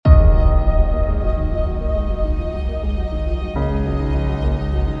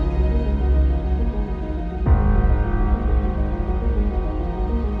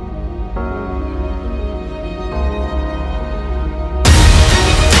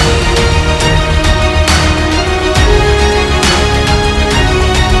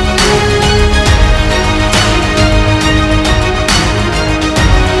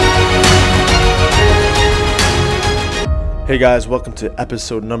guys, welcome to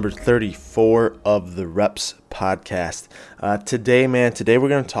episode number 34 of the Reps Podcast. Today we're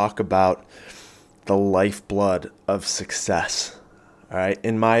going to talk about the lifeblood of success. All right,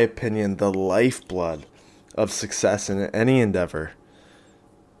 in my opinion, the lifeblood of success in any endeavor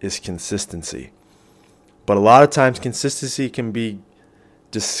is consistency. But a lot of times consistency can be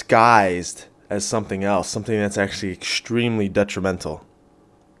disguised as something else, something that's actually extremely detrimental.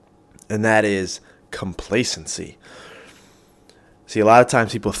 And that is complacency. See, a lot of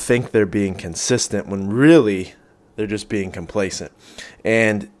times people think they're being consistent when really they're just being complacent.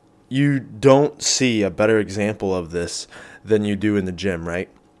 And you don't see a better example of this than you do in the gym, right?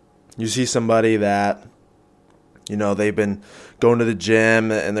 You see somebody that, they've been going to the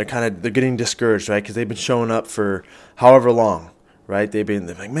gym and they're getting discouraged, right? Because they've been showing up for however long, right? They're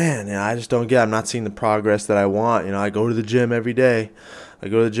like, man, I just don't I'm not seeing the progress that I want. I go to the gym every day.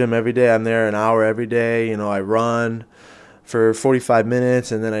 I'm there an hour every day. I run for 45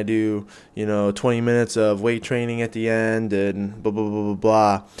 minutes, and then I do, 20 minutes of weight training at the end, and blah, blah, blah, blah,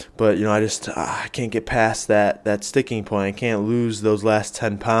 blah. But, I can't get past that sticking point. I can't lose those last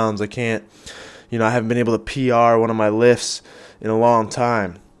 10 pounds. I can't, I haven't been able to PR one of my lifts in a long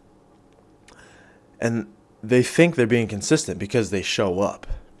time. And they think they're being consistent because they show up.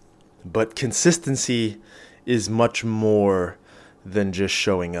 But consistency is much more than just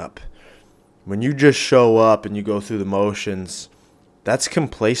showing up. When you just show up and you go through the motions, that's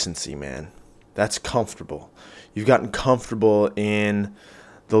complacency, man. That's comfortable. You've gotten comfortable in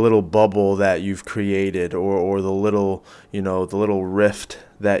the little bubble that you've created, or the little, the little rift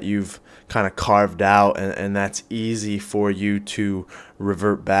that you've kind of carved out, and that's easy for you to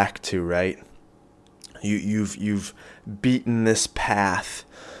revert back to, right? You've beaten this path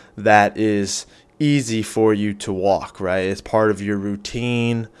that is easy for you to walk, right? It's part of your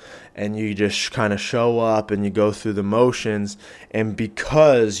routine, and you just kind of show up and you go through the motions, and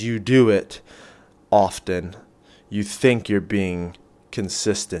because you do it often, you think you're being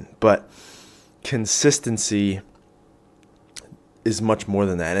consistent. But consistency is much more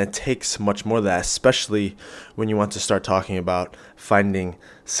than that, and it takes much more than that, especially when you want to start talking about finding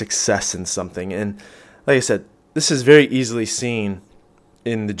success in something. And like I said, this is very easily seen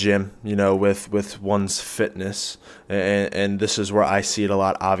in the gym, with one's fitness, and this is where I see it a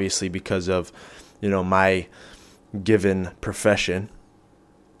lot, obviously, because of, my given profession.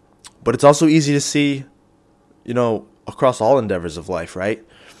 But it's also easy to see, across all endeavors of life, right?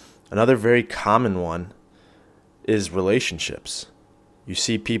 Another very common one is relationships. You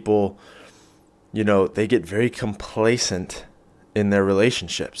see people, they get very complacent in their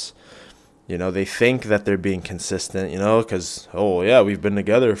relationships. They think that they're being consistent, because, we've been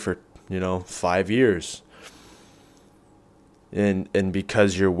together for, 5 years. And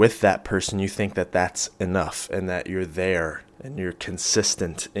because you're with that person, you think that that's enough and that you're there and you're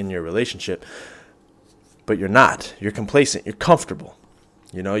consistent in your relationship. But you're not. You're complacent. You're comfortable.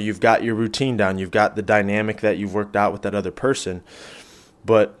 You've got your routine down. You've got the dynamic that you've worked out with that other person.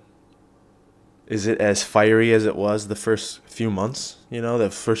 But is it as fiery as it was the first few months, the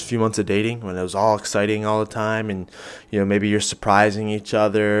first few months of dating, when it was all exciting all the time, and, maybe you're surprising each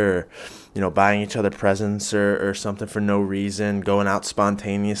other, or, buying each other presents or something for no reason, going out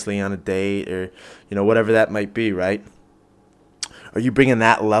spontaneously on a date, or, whatever that might be, right? Are you bringing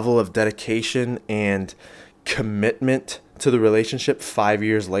that level of dedication and commitment to the relationship 5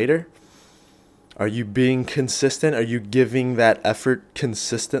 years later? Are you being consistent? Are you giving that effort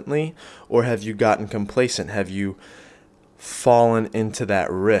consistently? Or have you gotten complacent? Have you fallen into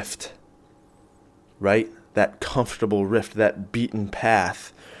that rift, right? That comfortable rift, that beaten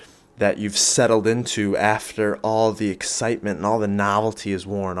path that you've settled into after all the excitement and all the novelty is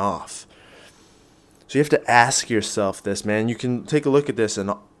worn off. So you have to ask yourself this, man. You can take a look at this, and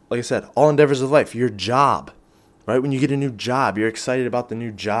like I said, all endeavors of life, your job, right? When you get a new job, you're excited about the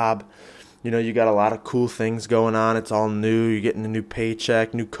new job. You got a lot of cool things going on. It's all new. You're getting a new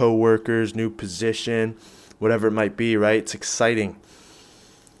paycheck, new coworkers, new position, whatever it might be, right? It's exciting.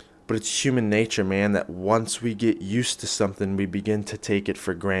 But it's human nature, man, that once we get used to something, we begin to take it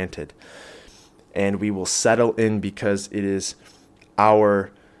for granted. And we will settle in because it is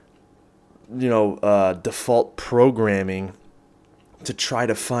our, default programming to try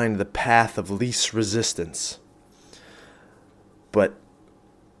to find the path of least resistance. But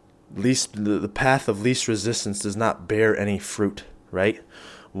the path of least resistance does not bear any fruit, right?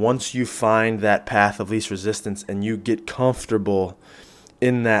 Once you find that path of least resistance and you get comfortable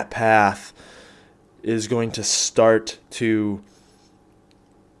in that path, is going to start to,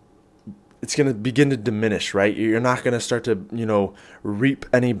 it's going to begin to diminish, right? You're not going to start to, reap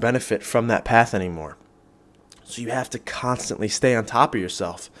any benefit from that path anymore. So you have to constantly stay on top of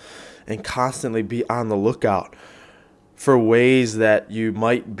yourself and constantly be on the lookout for ways that you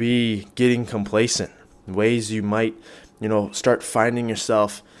might be getting complacent, ways you might, start finding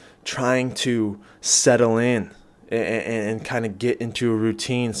yourself trying to settle in and kind of get into a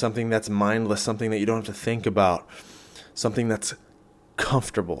routine, something that's mindless, something that you don't have to think about, something that's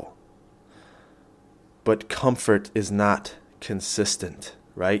comfortable. But comfort is not consistent,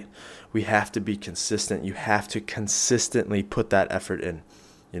 right? We have to be consistent. You have to consistently put that effort in,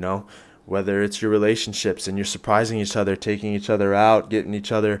 whether it's your relationships and you're surprising each other, taking each other out, getting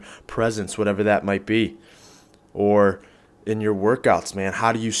each other presents, whatever that might be. Or in your workouts, man,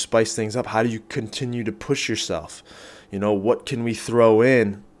 how do you spice things up? How do you continue to push yourself? What can we throw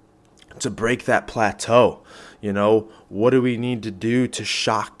in to break that plateau? What do we need to do to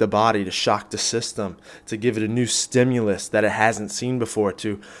shock the body, to shock the system, to give it a new stimulus that it hasn't seen before,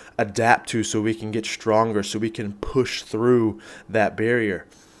 to adapt to so we can get stronger, so we can push through that barrier?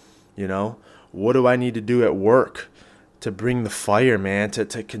 What do I need to do at work to bring the fire, man, to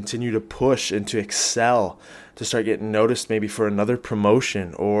continue to push and to excel, to start getting noticed maybe for another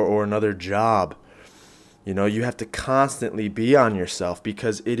promotion or another job? You have to constantly be on yourself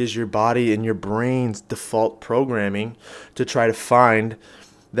because it is your body and your brain's default programming to try to find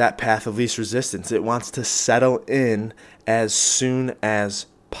that path of least resistance. It wants to settle in as soon as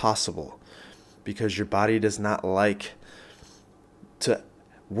possible because your body does not like to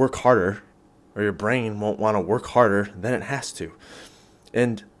work harder, or your brain won't want to work harder than it has to.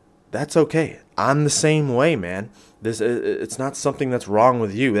 And that's okay. I'm the same way, man. It's not something that's wrong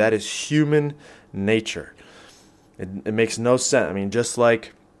with you. That is human nature. It makes no sense. I mean, just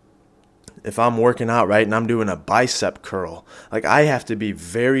like if I'm working out, right, and I'm doing a bicep curl, like I have to be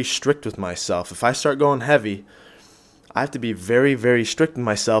very strict with myself. If I start going heavy, I have to be very, very strict with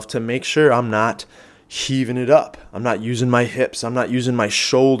myself to make sure I'm not heaving it up. I'm not using my hips. I'm not using my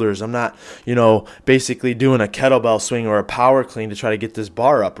shoulders. I'm not, basically doing a kettlebell swing or a power clean to try to get this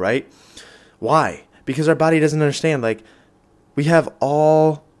bar up, right? Why? Because our body doesn't understand. Like, we have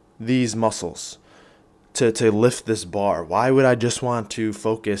all these muscles to lift this bar. Why would I just want to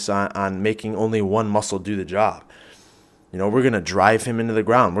focus on making only one muscle do the job? We're going to drive him into the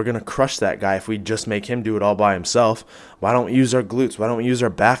ground. We're going to crush that guy if we just make him do it all by himself. Why don't we use our glutes? Why don't we use our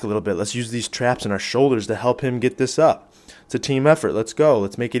back a little bit? Let's use these traps in our shoulders to help him get this up. It's a team effort. Let's go.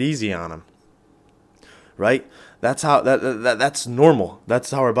 Let's make it easy on him. Right? That's how that's normal.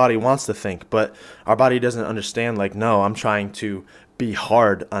 That's how our body wants to think. But our body doesn't understand, like, no, I'm trying to be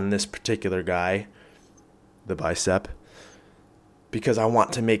hard on this particular guy, the bicep, because I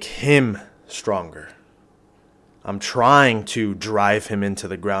want to make him stronger. I'm trying to drive him into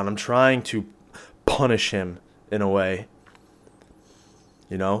the ground. I'm trying to punish him in a way.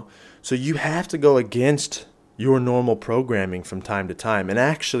 So you have to go against your normal programming from time to time. And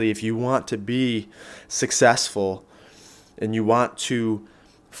actually, if you want to be successful and you want to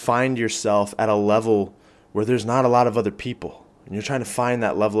find yourself at a level where there's not a lot of other people, and you're trying to find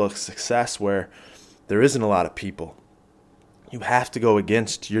that level of success where there isn't a lot of people, you have to go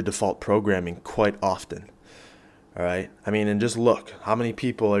against your default programming quite often. All right. I mean, and just look, how many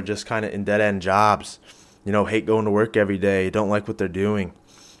people are just kind of in dead-end jobs, hate going to work every day, don't like what they're doing.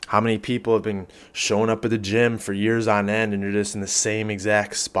 How many people have been showing up at the gym for years on end and you're just in the same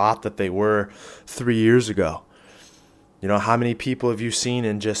exact spot that they were 3 years ago? How many people have you seen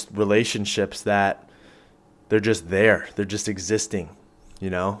in just relationships that they're just there, they're just existing,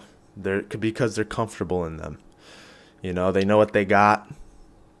 they're because they're comfortable in them. They know what they got,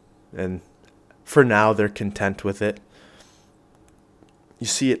 and for now, they're content with it. You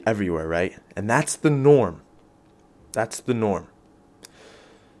see it everywhere, right? And that's the norm. That's the norm.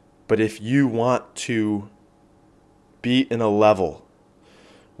 But if you want to be in a level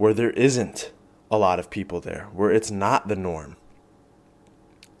where there isn't a lot of people there, where it's not the norm,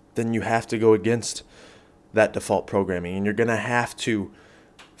 then you have to go against that default programming. And you're going to have to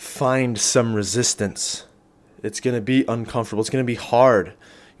find some resistance. It's going to be uncomfortable. It's going to be hard.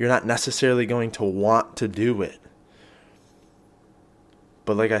 You're not necessarily going to want to do it.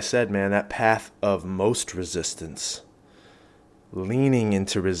 But like I said, man, that path of most resistance, leaning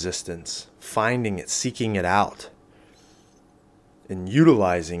into resistance, finding it, seeking it out, and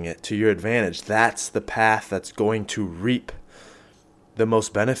utilizing it to your advantage, that's the path that's going to reap the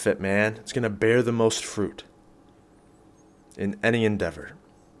most benefit, man. It's going to bear the most fruit in any endeavor.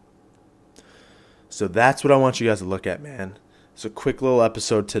 So that's what I want you guys to look at, man. It's a quick little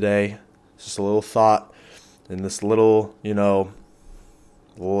episode today. It's just a little thought and this little,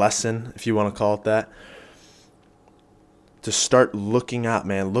 lesson, if you want to call it that. To start looking out,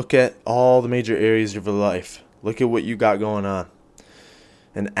 man. Look at all the major areas of your life. Look at what you got going on.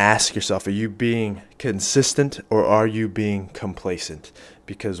 And ask yourself, are you being consistent or are you being complacent?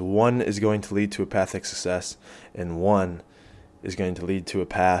 Because one is going to lead to a path of success, and one is going to lead to a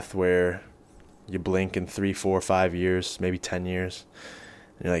path where you blink in 3, 4, 5 years, maybe 10 years.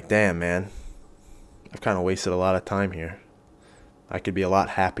 And you're like, damn, man, I've kind of wasted a lot of time here. I could be a lot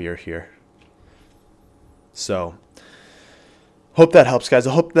happier here. So, hope that helps, guys.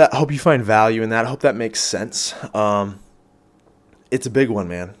 I hope you find value in that. I hope that makes sense. It's a big one,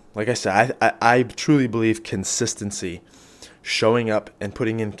 man. Like I said, I truly believe consistency, showing up and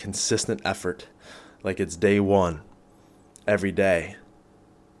putting in consistent effort, like it's day one, every day,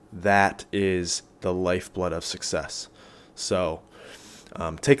 that is the lifeblood of success. So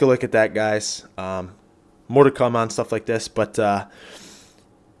take a look at that, guys. More to come on stuff like this, but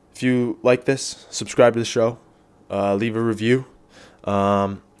if you like this, subscribe to the show, leave a review,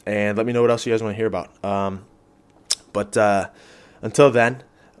 and let me know what else you guys want to hear about. But until then,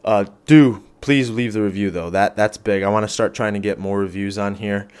 do please leave the review, though. That's big. I want to start trying to get more reviews on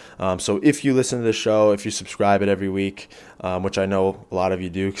here. So if you listen to the show, if you subscribe it every week, which I know a lot of you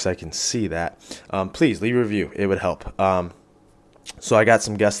do because I can see that, please leave a review. It would help. So I got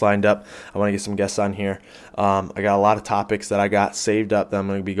some guests lined up. I want to get some guests on here. I got a lot of topics that I got saved up that I'm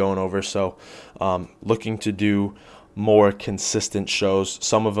going to be going over. So looking to do more consistent shows.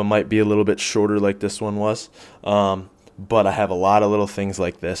 Some of them might be a little bit shorter like this one was. But I have a lot of little things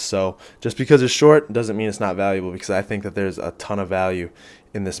like this. So just because it's short doesn't mean it's not valuable, because I think that there's a ton of value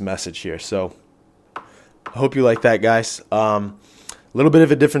in this message here. So I hope you like that, guys. A little bit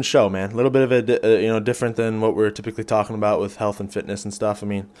of a different show, man. A little bit of a, different than what we're typically talking about with health and fitness and stuff. I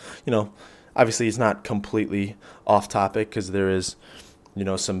mean, obviously it's not completely off topic, because there is,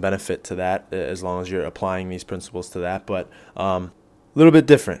 some benefit to that as long as you're applying these principles to that. But a little bit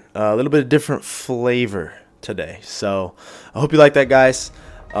different, a little bit of different flavor today. So I hope you like that, guys.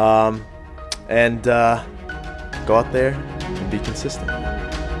 And go out there and be consistent.